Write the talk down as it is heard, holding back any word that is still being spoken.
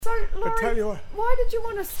So, I tell you Laurie, what. why did you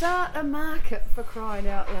want to start a market, for crying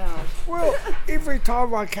out loud? Well, every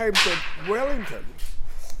time I came to Wellington,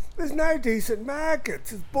 there's no decent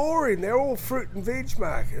markets. It's boring. They're all fruit and veg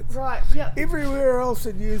markets. Right, yeah. Everywhere else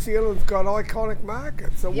in New Zealand's got iconic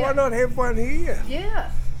markets, so Yeah. why not have one here?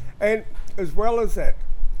 Yeah. And as well as that,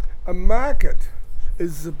 a market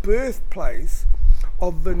is the birthplace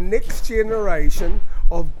of the next generation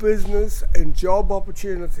of business and job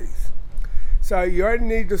opportunities. So you only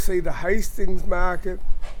need to see the Hastings market,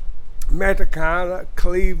 Matakana,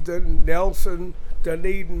 Clevedon, Nelson,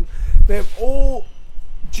 Dunedin. They've all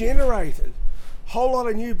generated a whole lot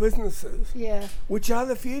of new businesses, Yeah. which are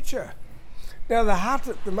the future. Now the Hut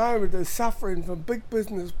at the moment is suffering from big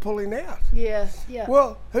business pulling out. Yeah. Yeah.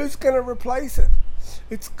 Well, who's going to replace it?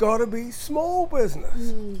 It's got to be small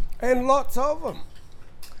business, and lots of them.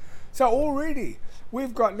 So already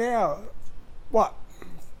we've got now,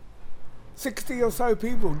 60 or so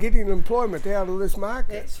people getting employment out of this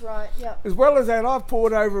market. That's right, yeah. As well as that, I've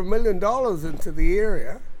poured over $1 million into the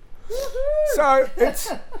area. Woohoo! So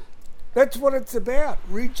that's what it's about,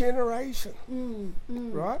 regeneration,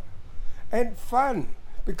 right? And fun,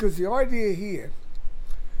 because the idea here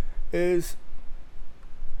is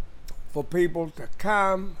for people to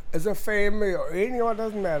come as a family or anyone,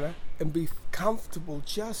 doesn't matter, and be comfortable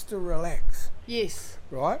just to relax, Yes.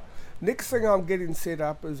 right? Next thing I'm getting set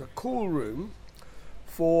up is a cool room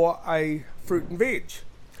for a fruit and veg,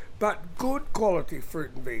 but good quality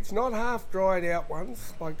fruit and veg, not half dried out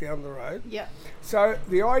ones like down the road. Yeah. So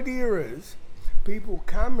the idea is people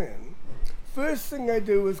come in, first thing they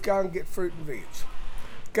do is go and get fruit and veg,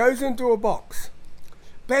 goes into a box,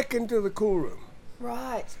 back into the cool room,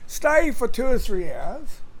 Right. stay for 2 or 3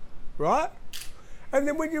 hours, right? And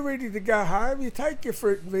then when you're ready to go home, you take your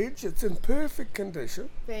fruit and veg, it's in perfect condition.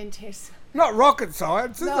 Fantastic. Not rocket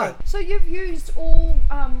science, is it? So you've used all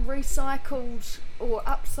recycled or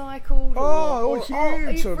upcycled Oh, or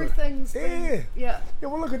huge sort of- everything's been, yeah. Yeah,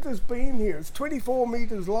 well look at this beam here, it's 24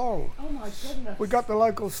 metres long. Oh my goodness. We got the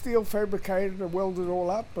local steel fabricated and welded all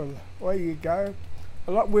up, and away you go.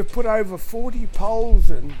 We've put over 40 poles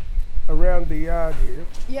in around the yard here,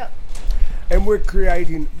 Yeah. and we're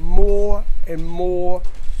creating more and more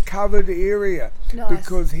covered area. Nice.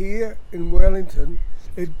 Because here in Wellington,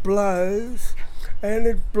 it blows and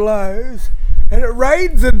it blows and it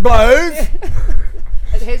rains and blows.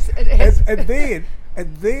 It has.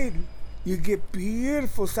 and then you get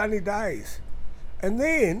beautiful sunny days. And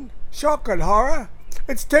then, shock and horror,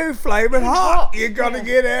 it's too flaming hot. You got to yeah.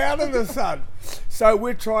 get out of the sun. So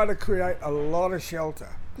we're trying to create a lot of shelter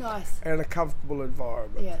Nice. and a comfortable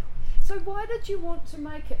environment. Yeah. So why did you want to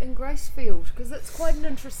make it in Gracefield? Because it's quite an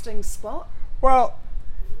interesting spot. Well,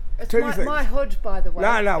 It's Two my, things. my hood, by the way.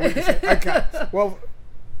 no, okay. Well,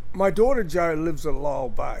 my daughter Jo lives in Lyell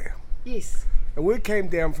Bay, Yes. and we came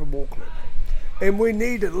down from Auckland, and we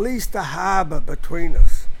need at least a harbour between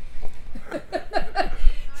us.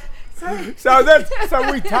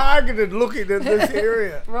 So we targeted looking at this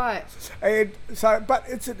area, Right. and so but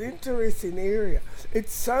it's an interesting area.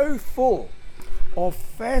 It's so full of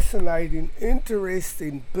fascinating,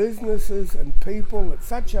 interesting businesses and people. It's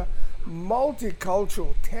such a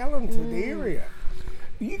multicultural, talented area.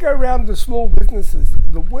 You go around the small businesses,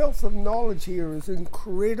 the wealth of knowledge here is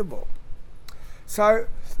incredible. So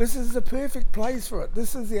this is the perfect place for it.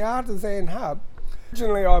 This is the artisan hub.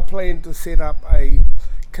 Originally I planned to set up a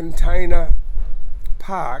container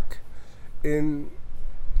park in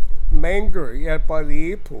Mangere out by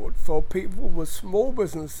the airport for people with small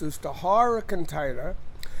businesses to hire a container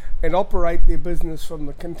and operate their business from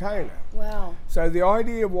the container. Wow. So the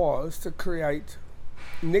idea was to create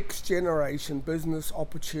next generation business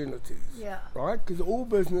opportunities, Yeah. right? Because all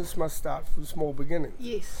business must start from small beginnings.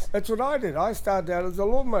 Yes. That's what I did. I started out as a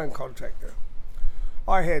lawn mowing contractor.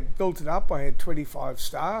 I had built it up. I had 25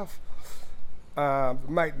 staff.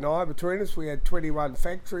 Mate and I, between us, we had 21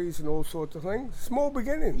 factories and all sorts of things. Small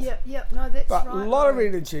beginnings, Yep. Yep. No, that's but right. a lot of Laurie.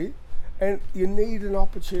 energy, and you need an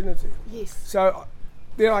opportunity. Yes. So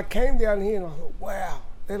then I came down here and I thought, wow,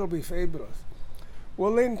 that'll be fabulous.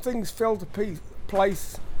 Well, then things fell to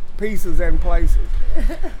pieces and places.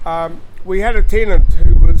 We had a tenant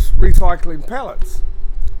who was recycling pallets,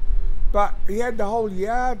 but he had the whole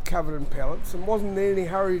yard covered in pallets and wasn't in any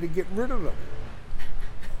hurry to get rid of them.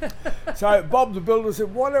 So Bob the builder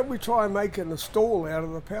said, why don't we try and make a stall out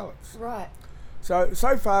of the pallets? Right.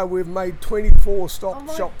 So far we've made 24 Oh stop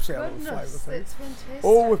my shops out of the flavour goodness, thing. that's fantastic.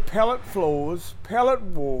 All with pallet floors, pallet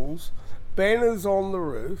walls, banners on the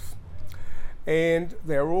roof, and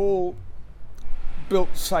they're all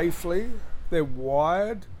built safely, they're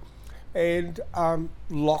wired and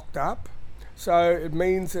locked up. So it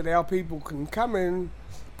means that our people can come in,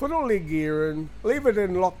 put all their gear in, leave it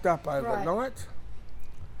in locked up overnight,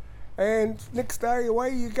 and next day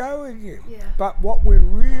away you go again. Yeah. But what we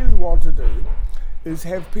really want to do is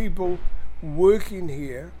have people working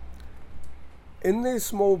here in their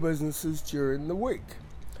small businesses during the week.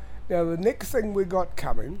 Now the next thing we got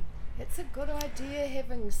coming, It's a good idea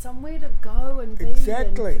having somewhere to go and be.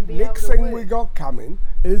 exactly, And be next able to thing we work. got coming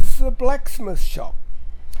is the blacksmith shop.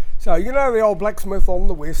 So you know the old blacksmith on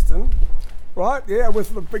the Western, right? Yeah,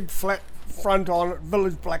 with the big flat front on it,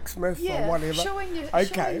 Village Blacksmith Yeah, or whatever. showing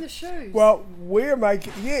the shoes. Well, we're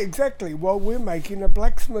making, yeah, exactly. Well, we're making a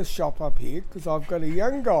blacksmith shop up here because I've got a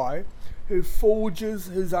young guy who forges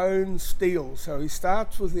his own steel. So he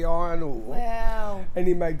starts with the iron ore Wow. and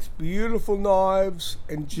he makes beautiful knives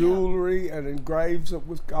and jewellery and engraves it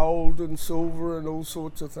with gold and silver and all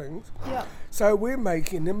sorts of things. Yeah. So we're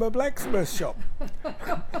making him a blacksmith shop.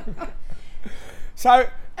 So,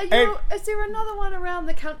 and Is there another one around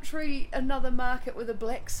the country, another market with a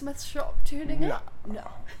blacksmith shop turning No. up? No.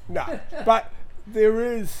 no, but there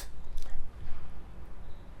is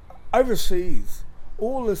overseas.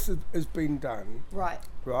 All this has been done, Right.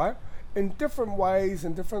 right, in different ways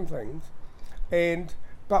and different things,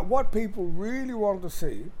 but what people really want to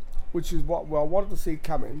see, which is what I want to see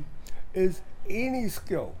coming, is any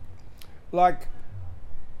skill. Like,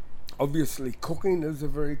 obviously, cooking is a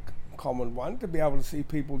very common one, to be able to see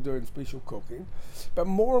people doing special cooking, but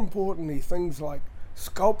more importantly, things like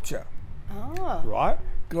sculpture, Oh. right?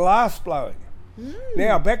 Glass blowing.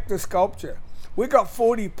 Now back to sculpture. We got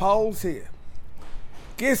 40 poles here.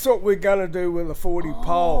 Guess what we're going to do with the 40 Oh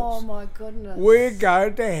poles? my goodness. We're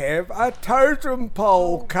going to have a totem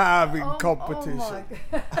pole carving Oh competition. my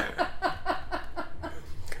God.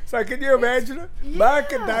 So can you imagine it?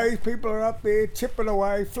 Market yeah. days, people are up there chipping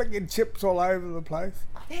away, flicking chips all over the place.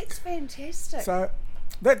 That's fantastic. So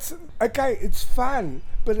that's, okay, it's fun,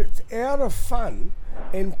 but it's out of fun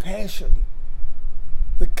and passion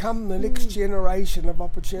that come the next generation of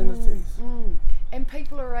opportunities. And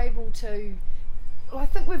people are able to, I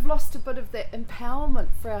think we've lost a bit of that empowerment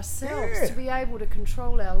for ourselves Yeah. to be able to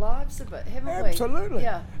control our lives a bit, haven't we? Absolutely.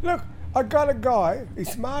 Yeah. Look, I got a guy,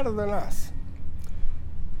 he's smarter than us.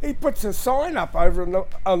 He puts a sign up over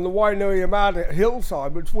on the Wainuiomata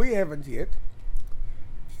hillside, which we haven't yet.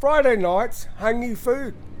 Friday nights, hungry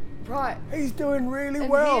food. Right. He's doing really In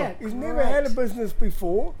well. here, He's never had a great. business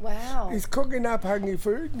before. Wow. He's cooking up hungry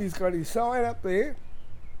food and he's got his sign up there.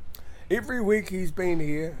 Every week he's been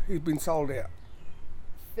here, he's been sold out.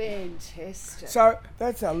 Fantastic. So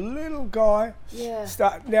that's a little guy. Yeah.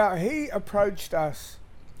 Now he approached us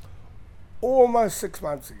almost 6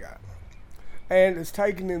 months ago. And it's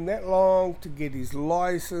taken him that long to get his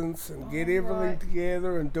license and get everything right.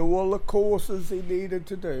 together and do all the courses he needed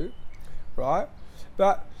to do, right?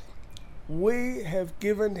 But we have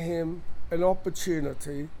given him an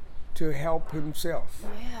opportunity to help himself,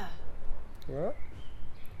 Yeah. right?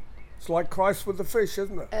 It's like Christ with the fish,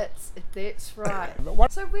 isn't it? That's right. But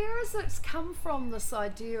what- So where has it come from, this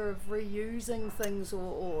idea of reusing things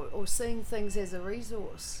or seeing things as a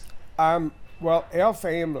resource? Well, our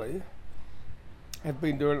family have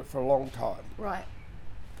been doing it for a long time. Right.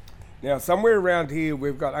 Now, somewhere around here,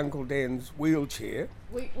 we've got Uncle Dan's wheelchair.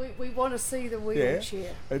 We want to see the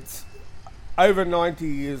wheelchair. It's over 90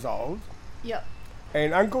 years old. Yep.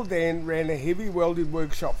 And Uncle Dan ran a heavy welding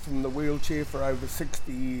workshop from the wheelchair for over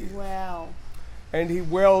 60 years. Wow. And he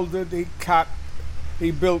welded, he cut,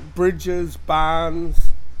 he built bridges,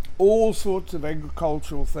 barns, all sorts of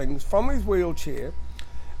agricultural things from his wheelchair.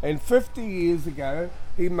 And 50 years ago,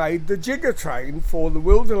 he made the jigger train for the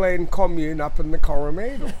Wilderland commune up in the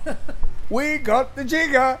Coromandel. We got the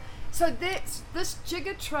jigger. So that's this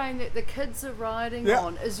jigger train that the kids are riding Yep.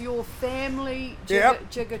 on is your family Yep.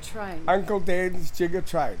 jigger train. Uncle Dan's jigger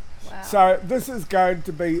train. Wow. So this is going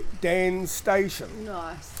to be Dan's station.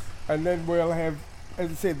 Nice. And then we'll have,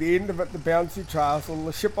 as I said, the end of it, the bouncy castle,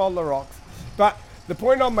 the ship on the rocks. But the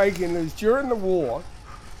point I'm making is during the war,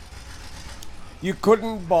 you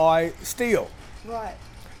couldn't buy steel. Right.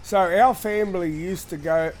 So our family used to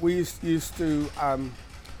go, we used to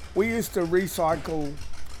recycle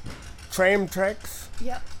tram tracks,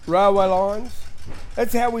 Yep. railway lines.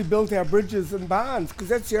 That's how we built our bridges and barns, because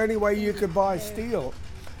that's the only way you could buy steel.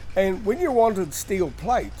 And when you wanted steel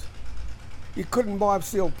plate, you couldn't buy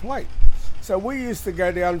steel plate. So we used to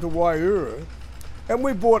go down to Waihuru and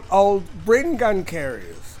we bought old Bren gun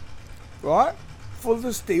carriers, right, for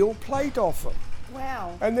the steel plate off them.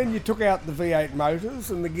 Wow. And then you took out the V8 motors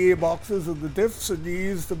and the gearboxes and the diffs and you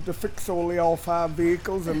used them to fix all the old farm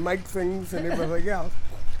vehicles and make things and everything else.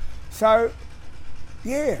 So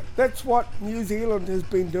Yeah, that's what New Zealand has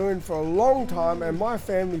been doing for a long time, and my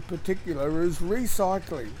family particular is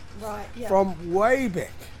recycling Right. Yeah. from way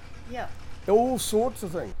back. Yeah. All sorts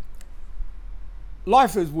of things.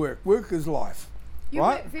 Life is work. Work is life. You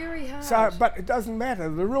right? work very hard. So, but it doesn't matter.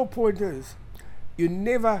 The real point is, you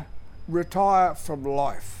never retire from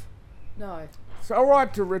life. No. It's all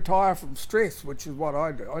right to retire from stress, which is what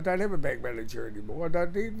I do. I don't have a bank manager anymore. I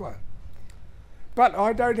don't need one. But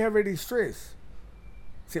I don't have any stress,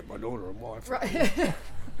 except my daughter and wife. Right.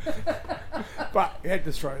 But you had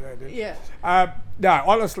to throw that in. Yeah. No,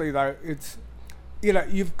 honestly though, it's,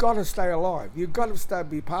 you've got to stay alive. You've got to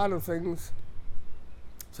be part of things.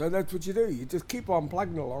 So that's what you do. You just keep on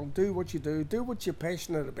plugging along, do what you do what you're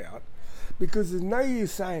passionate about. Because there's no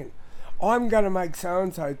use saying, I'm going to make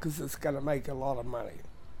so-and-so because it's going to make a lot of money.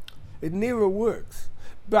 It never works.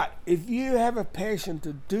 But if you have a passion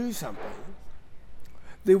to do something,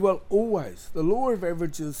 there will always, the law of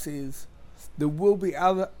averages says, there will be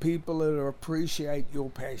other people that appreciate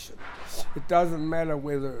your passion. It doesn't matter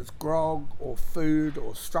whether it's grog or food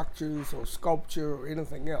or structures or sculpture or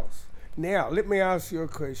anything else. Now, let me ask you a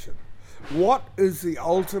question. What is the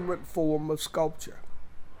ultimate form of sculpture?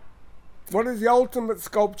 What is the ultimate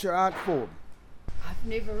sculpture art form? I've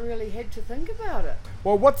never really had to think about it.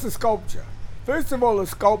 Well, what's a sculpture? First of all, a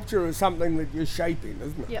sculpture is something that you're shaping,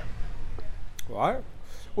 isn't it? Yeah. Right?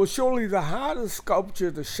 Well, surely the hardest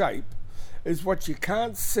sculpture to shape is what you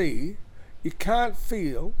can't see, you can't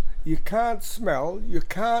feel, you can't smell, you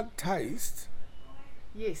can't taste.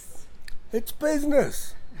 Yes. It's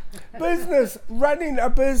business. Business, running a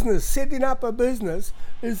business, setting up a business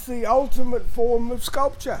is the ultimate form of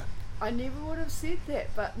sculpture. I never would have said that,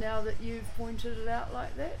 but now that you've pointed it out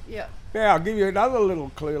like that, yeah. Now, I'll give you another little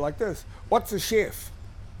clue like this. What's a chef?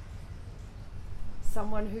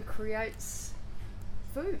 Someone who creates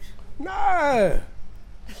food. No.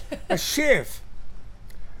 A chef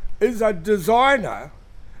is a designer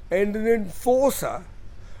and an enforcer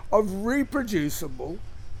of reproducible,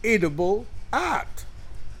 edible art.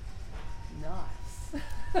 Nice.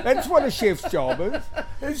 That's what a chef's job is.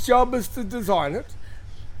 His job is to design it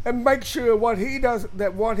and make sure what he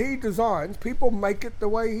designs, people make it the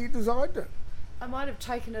way he designed it. I might have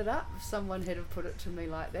taken it up if someone had have put it to me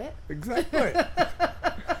like that. Exactly.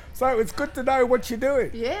 So it's good to know what you're doing.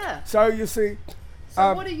 Yeah. So you see,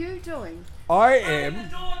 So what are you doing? I am. The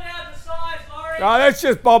door down to size, Laurie. No, that's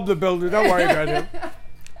just Bob the Builder. Don't worry about him.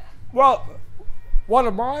 Well, what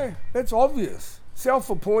am I? That's obvious.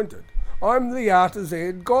 Self-appointed. I'm the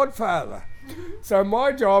artisan godfather. So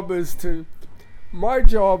my job is to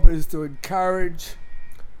encourage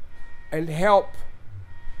and help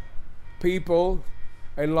people,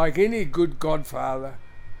 and like any good godfather,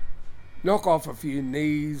 knock off a few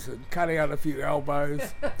knees and cut out a few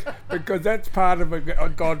elbows, because that's part of a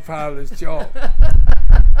godfather's job,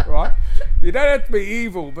 right? You don't have to be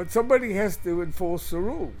evil, but somebody has to enforce the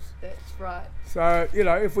rules. That's right. So,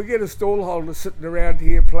 if we get a stallholder sitting around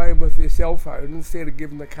here playing with their cell phone instead of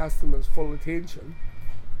giving the customers full attention,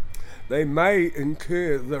 they may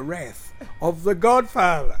incur the wrath of the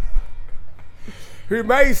godfather, who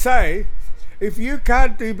may say, if you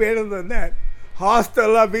can't do better than that, hasta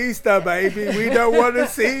la vista, baby, we don't want to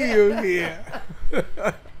see you here.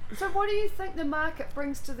 So what do you think the market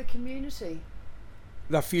brings to the community?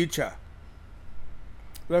 The future.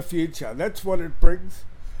 That's what it brings.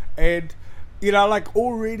 And, like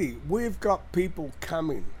already, we've got people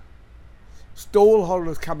coming,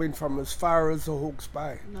 stallholders coming from as far as the Hawke's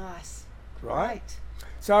Bay. Nice. Right? Great.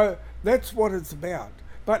 So that's what it's about.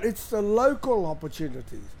 But it's the local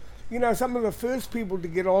opportunities. Some of the first people to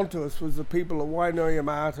get onto us was the people at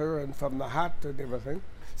Wainoiamata and from the hut and everything.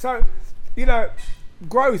 So,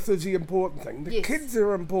 growth is the important thing. The Yes. kids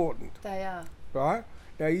are important, They are. right?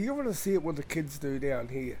 Now, you're going to see it what the kids do down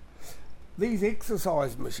here. These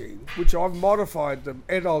exercise machines, which I've modified them,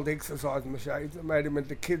 adult exercise machines, and made them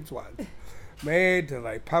into kids' ones. Man, do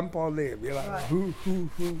they pump on them, Right. hoo,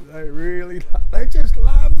 they really, they just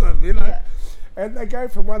love them, Yeah. And they go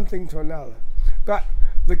from one thing to another. But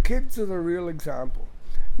the kids are the real example.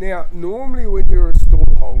 Now, normally when you're a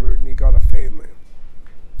stallholder and you got a family,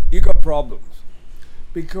 you got problems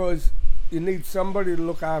because you need somebody to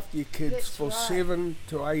look after your kids That's for right. 7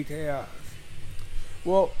 to 8 hours.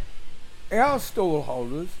 Well, our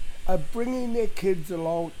stallholders are bringing their kids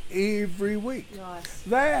along every week. Nice.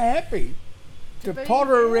 They're happy to be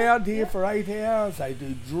potter there, around here yeah. for 8 hours. They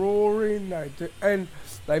do drawing, and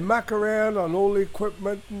they muck around on all the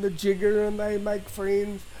equipment and the jigger, and they make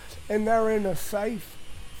friends, and they're in a safe,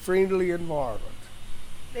 friendly environment,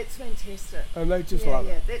 That's fantastic. and they just yeah, love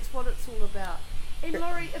yeah. it. That's what it's all about. And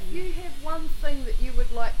Laurie, if you have one thing that you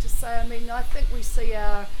would like to say, I mean, I think we see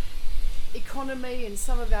our economy and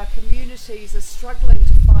some of our communities are struggling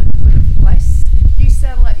to find a bit of place. You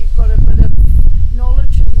sound like you've got a bit of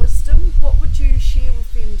knowledge and wisdom. What would you share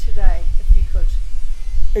with them today, if you could?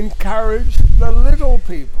 Encourage the little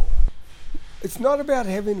people. It's not about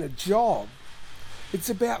having a job. It's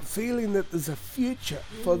about feeling that there's a future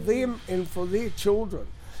for them and for their children.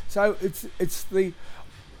 So it's the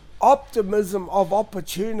optimism of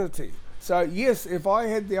opportunity. So yes, if I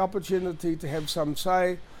had the opportunity to have some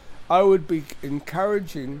say, I would be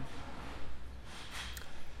encouraging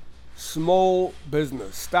small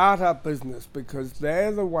business, start-up business, because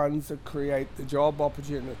they're the ones that create the job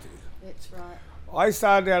opportunities. That's right. I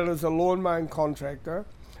started out as a lawn mowing contractor,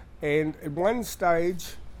 and at one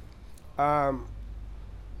stage, the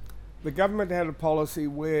government had a policy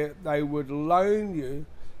where they would loan you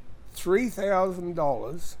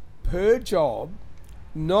 $3,000 per job,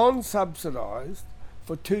 non-subsidised,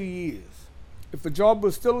 for 2 years. If the job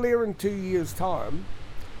was still there in 2 years' time,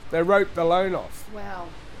 they wrote the loan off. Wow.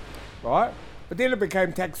 Right? But then it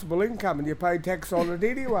became taxable income and you paid tax on it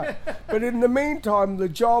anyway. But in the meantime, the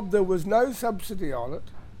job, there was no subsidy on it,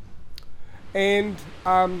 and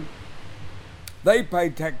they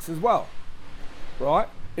paid tax as well. Right?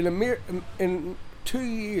 In 2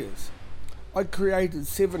 years, I created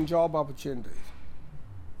 7 job opportunities.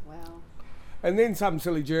 Wow. And then some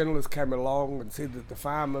silly journalist came along and said that the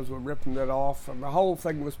farmers were ripping it off, and the whole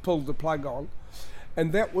thing was pulled the plug on.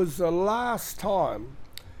 And that was the last time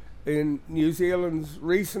in New Zealand's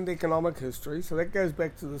recent economic history, so that goes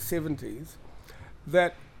back to the 70s,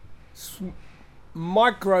 that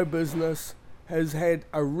micro business has had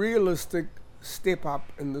a realistic step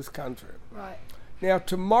up in this country. Right. Now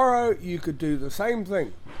tomorrow you could do the same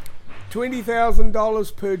thing.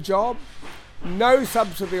 $20,000 per job, no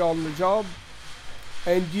subsidy on the job,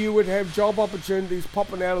 and you would have job opportunities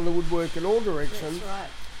popping out of the woodwork in all directions. That's right.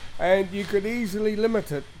 And you could easily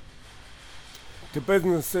limit it to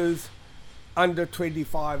businesses under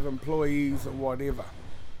 25 employees or whatever.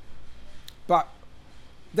 But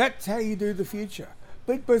that's how you do the future.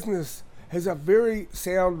 Big business has a very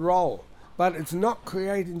sound role, but it's not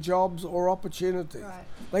creating jobs or opportunities. Right.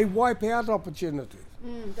 They wipe out opportunities.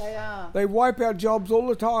 They are. They wipe out jobs all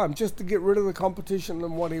the time just to get rid of the competition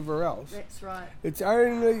and whatever else. That's right. It's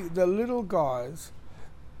only the little guys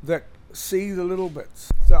that see the little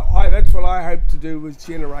bits. So that's what I hope to do, was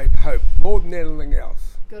generate hope more than anything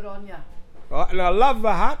else. Good on ya. Right? And I love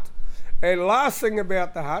the hut. And last thing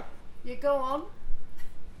about the hut, You go on.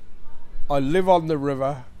 I live on the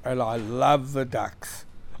river and I love the ducks.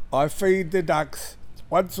 I feed the ducks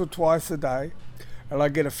once or twice a day, and I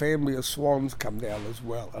get a family of swans come down as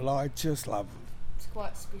well, and I just love them. It's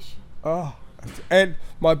quite special. Oh, and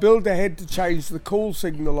my builder had to change the call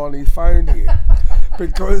signal on his phone here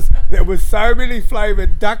because there were so many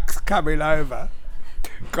flavoured ducks coming over.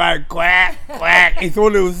 Quack, quack, quack. He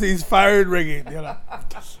thought it was his phone ringing, you know.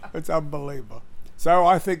 It's unbelievable. So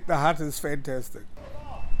I think the hut is fantastic.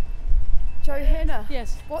 Johanna.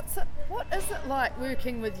 Yes. What is it like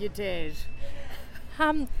working with your dad?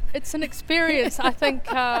 It's an experience. I think,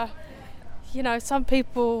 some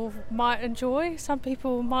people might enjoy, some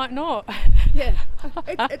people might not. Yeah,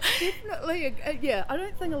 it's definitely, I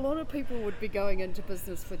don't think a lot of people would be going into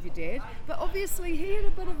business with your dad, but obviously he had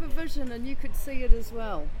a bit of a vision and you could see it as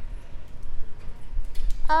well.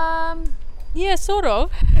 Yeah, sort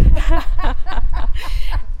of.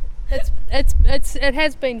 It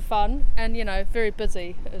has been fun and very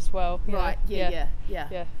busy as well. Right. Yeah.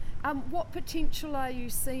 Yeah. What potential are you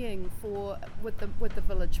seeing with the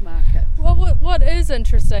village market? Well, what is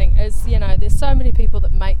interesting is there's so many people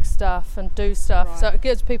that make stuff and do stuff, Right. so it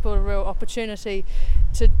gives people a real opportunity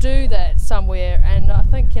to do that somewhere. And I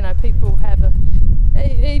think people have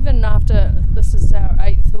even after this is our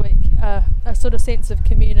 8th week, a sort of sense of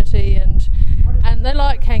community and they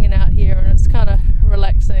like hanging out here, and it's kind of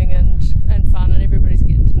relaxing and fun, and everybody's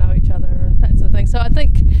getting to know each other and that sort of thing. So I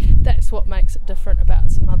think that's what makes it different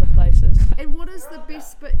about some other places. And what is the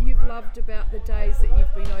best bit you've loved about the days that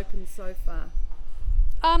you've been open so far?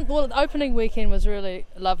 Well, the opening weekend was really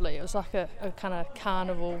lovely. It was like a kind of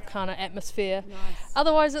carnival kind of atmosphere. Nice.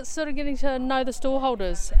 Otherwise, it's sort of getting to know the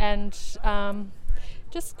storeholders and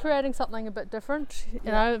just creating something a bit different.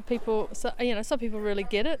 Some people really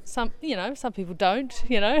get it. Some people don't.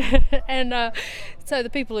 And so the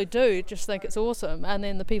people who do just think it's awesome, and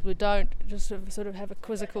then the people who don't just sort of have a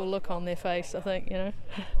quizzical look on their face, I think.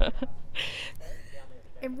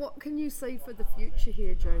 And what can you see for the future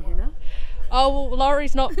here, Johanna? Oh, well,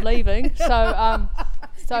 Laurie's not leaving, so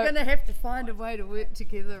You're going to have to find a way to work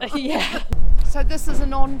together. Right? yeah. So this is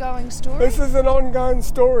an ongoing story? This is an ongoing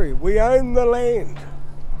story. We own the land.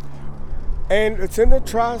 And it's in a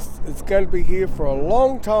trust. It's going to be here for a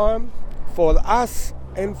long time, for us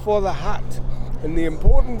and for the hut. And the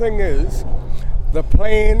important thing is, the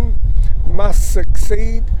plan must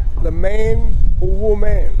succeed the man or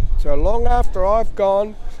woman. So long after I've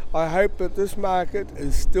gone, I hope that this market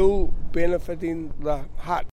is still benefiting the hut.